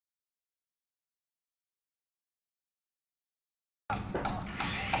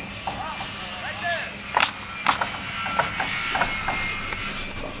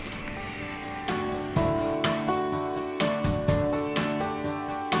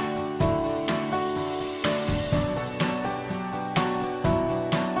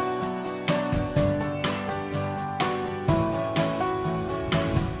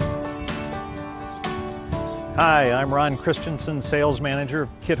Hi, I'm Ron Christensen, Sales Manager of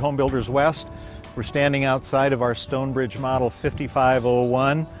KITT HomeBuilders West. We're standing outside of our Stonebridge model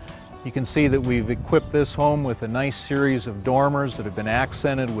 5501. You can see that we've equipped this home with a nice series of dormers that have been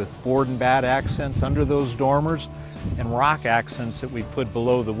accented with board and bat accents under those dormers and rock accents that we put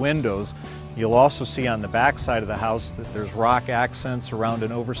below the windows. You'll also see on the back side of the house that there's rock accents around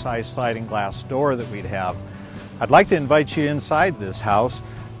an oversized sliding glass door that we'd have. I'd like to invite you inside this house.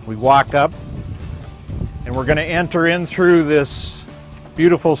 We walk up and we're going to enter in through this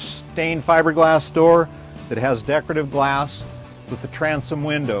beautiful stained fiberglass door that has decorative glass with a transom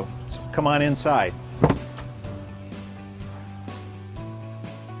window. So come on inside.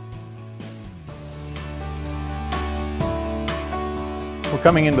 We're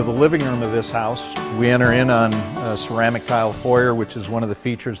coming into the living room of this house. We enter in on a ceramic tile foyer, which is one of the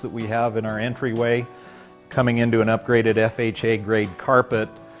features that we have in our entryway. Coming into an upgraded FHA grade carpet.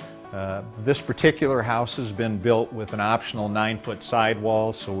 This particular house has been built with an optional 9-foot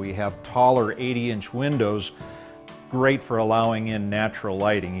sidewall, so we have taller 80-inch windows, great for allowing in natural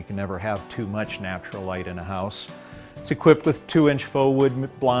lighting. You can never have too much natural light in a house. It's equipped with 2-inch faux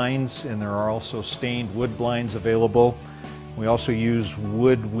wood blinds, and there are also stained wood blinds available. We also use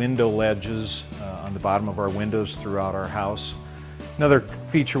wood window ledges on the bottom of our windows throughout our house. Another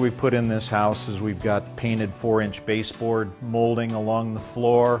feature we put in this house is we've got painted 4-inch baseboard molding along the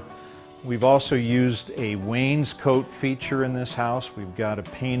floor. We've also used a wainscot feature in this house. We've got a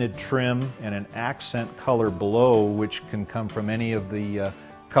painted trim and an accent color below, which can come from any of the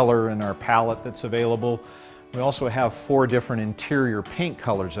color in our palette that's available. We also have 4 different interior paint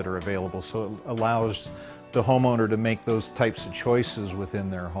colors that are available, so it allows the homeowner to make those types of choices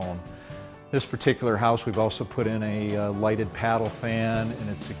within their home. This particular house, we've also put in a lighted paddle fan, and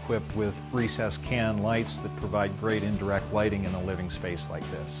it's equipped with recessed can lights that provide great indirect lighting in a living space like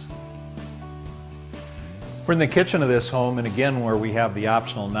this. We're in the kitchen of this home, and again, where we have the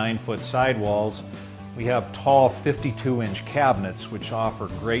optional 9-foot sidewalls, we have tall 52-inch cabinets which offer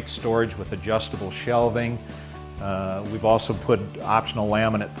great storage with adjustable shelving. We've also put optional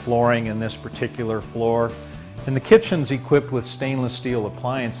laminate flooring in this particular floor. And the kitchen's equipped with stainless steel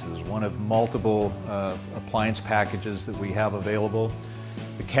appliances, one of multiple appliance packages that we have available.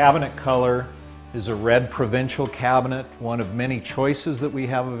 The cabinet color is a red provincial cabinet, one of many choices that we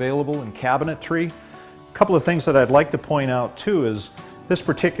have available in cabinetry. A couple of things that I'd like to point out too is this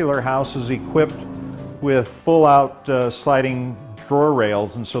particular house is equipped with full-out sliding drawer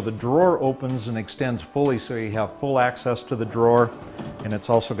rails, and so the drawer opens and extends fully, so you have full access to the drawer, and it's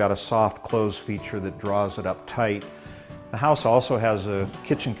also got a soft close feature that draws it up tight. The house also has a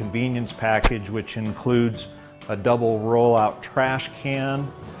kitchen convenience package which includes a double roll-out trash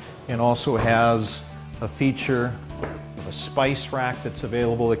can, and also has a feature of a spice rack that's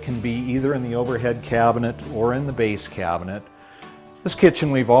available. It can be either in the overhead cabinet or in the base cabinet. This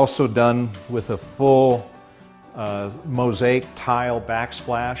kitchen we've also done with a full mosaic tile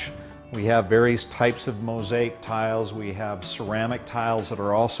backsplash. We have various types of mosaic tiles. We have ceramic tiles that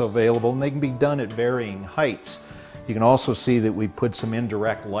are also available, and they can be done at varying heights. You can also see that we put some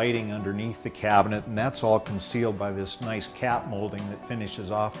indirect lighting underneath the cabinet, and that's all concealed by this nice cap molding that finishes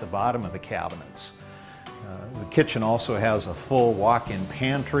off the bottom of the cabinets. The kitchen also has a full walk-in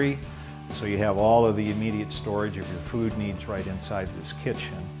pantry, so you have all of the immediate storage of your food needs right inside this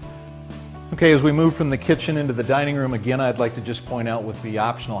kitchen. Okay, as we move from the kitchen into the dining room, again, I'd like to just point out with the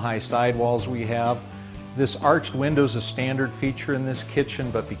optional high sidewalls we have, this arched window is a standard feature in this kitchen,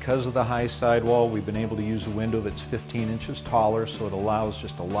 but because of the high sidewall, we've been able to use a window that's 15 inches taller, so it allows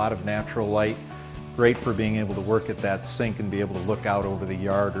just a lot of natural light. Great for being able to work at that sink and be able to look out over the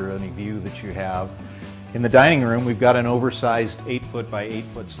yard or any view that you have. In the dining room, we've got an oversized 8-foot by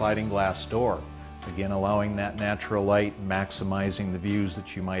 8-foot sliding glass door. Again, allowing that natural light and maximizing the views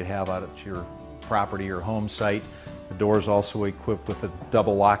that you might have out at your property or home site. The door is also equipped with a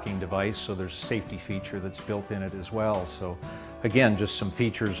double locking device, so there's a safety feature that's built in it as well. So again, just some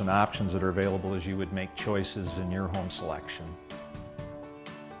features and options that are available as you would make choices in your home selection.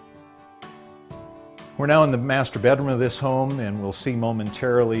 We're now in the master bedroom of this home, and we'll see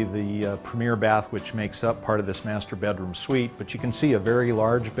momentarily the premier bath which makes up part of this master bedroom suite, but you can see a very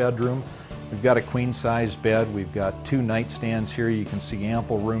large bedroom. We've got a queen-size bed. We've got 2 nightstands here. You can see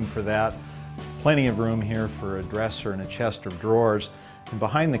ample room for that. plenty of room here for a dresser and a chest of drawers. And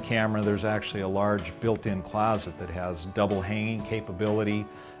behind the camera there's actually a large built-in closet that has double hanging capability,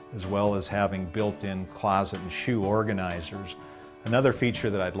 as well as having built-in closet and shoe organizers. Another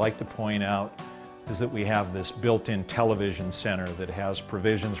feature that I'd like to point out is that we have this built-in television center that has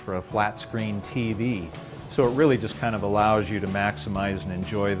provisions for a flat screen TV. So it really just kind of allows you to maximize and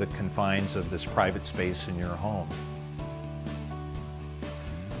enjoy the confines of this private space in your home.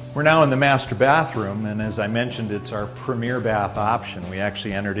 We're now in the master bathroom, and as I mentioned, it's our premier bath option. We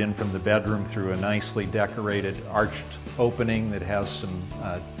actually entered in from the bedroom through a nicely decorated arched opening that has some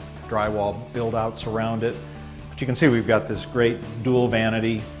drywall build-outs around it. But you can see we've got this great dual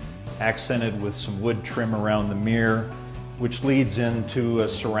vanity accented with some wood trim around the mirror, which leads into a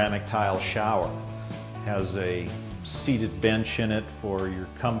ceramic tile shower. It has a seated bench in it for your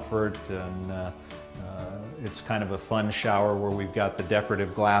comfort, and it's kind of a fun shower where we've got the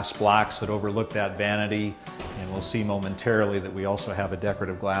decorative glass blocks that overlook that vanity, and we'll see momentarily that we also have a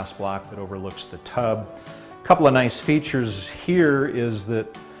decorative glass block that overlooks the tub. A couple of nice features here is that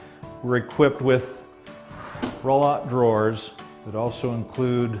we're equipped with roll-out drawers that also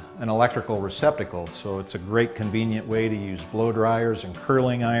include an electrical receptacle, so it's a great convenient way to use blow dryers and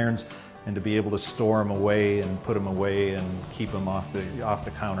curling irons and to be able to store them away and put them away and keep them off the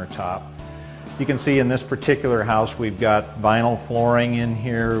countertop. You can see in this particular house we've got vinyl flooring in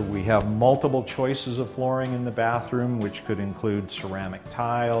here. We have multiple choices of flooring in the bathroom, which could include ceramic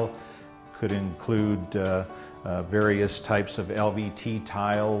tile, could include various types of LVT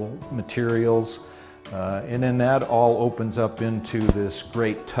tile materials. And then that all opens up into this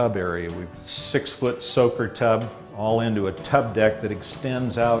great tub area. We've 6-foot soaker tub all into a tub deck that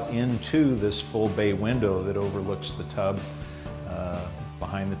extends out into this full bay window that overlooks the tub.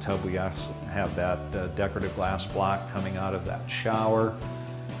 Behind the tub we also have that decorative glass block coming out of that shower.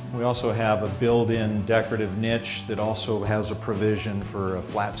 We also have a built-in decorative niche that also has a provision for a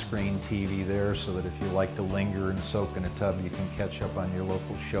flat screen TV there, so that if you like to linger and soak in a tub, you can catch up on your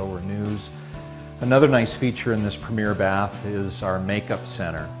local show or news. Another nice feature in this premier bath is our makeup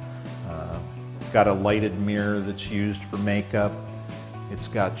center. Got a lighted mirror that's used for makeup. It's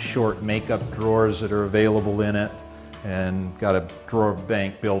got short makeup drawers that are available in it, and got a drawer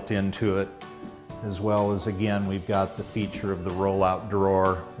bank built into it, as well as, again, we've got the feature of the roll-out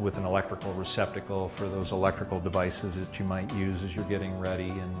drawer with an electrical receptacle for those electrical devices that you might use as you're getting ready,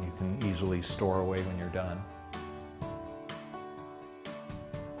 and you can easily store away when you're done.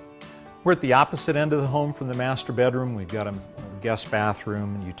 We're at the opposite end of the home from the master bedroom. We've got a guest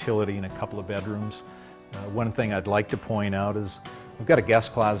bathroom and utility and a couple of bedrooms. One thing I'd like to point out is we've got a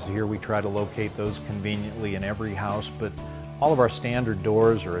guest closet here. We try to locate those conveniently in every house, but all of our standard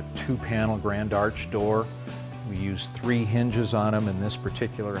doors are a 2-panel grand arch door. We use 3 hinges on them, and this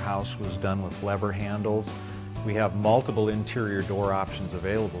particular house was done with lever handles. We have multiple interior door options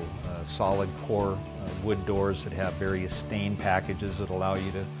available, solid core wood doors that have various stain packages that allow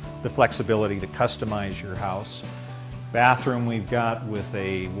you the flexibility to customize your house. Bathroom we've got with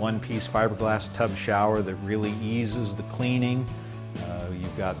a 1-piece fiberglass tub shower that really eases the cleaning.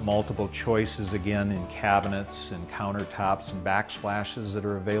 You've got multiple choices again in cabinets and countertops and backsplashes that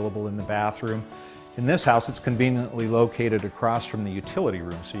are available in the bathroom. In this house it's conveniently located across from the utility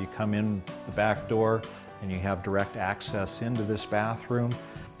room, so you come in the back door and you have direct access into this bathroom.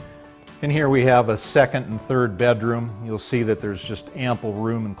 And here we have a second and third bedroom. You'll see that there's just ample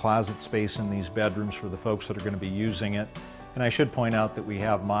room and closet space in these bedrooms for the folks that are going to be using it. And I should point out that we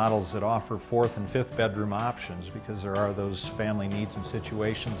have models that offer 4th and 5th bedroom options, because there are those family needs and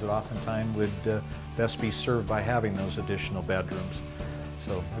situations that oftentimes would best be served by having those additional bedrooms.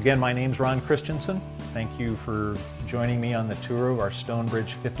 So again, my name's Ron Christensen. Thank you for joining me on the tour of our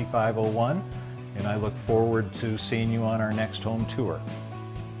Stonebridge 5501, and I look forward to seeing you on our next home tour.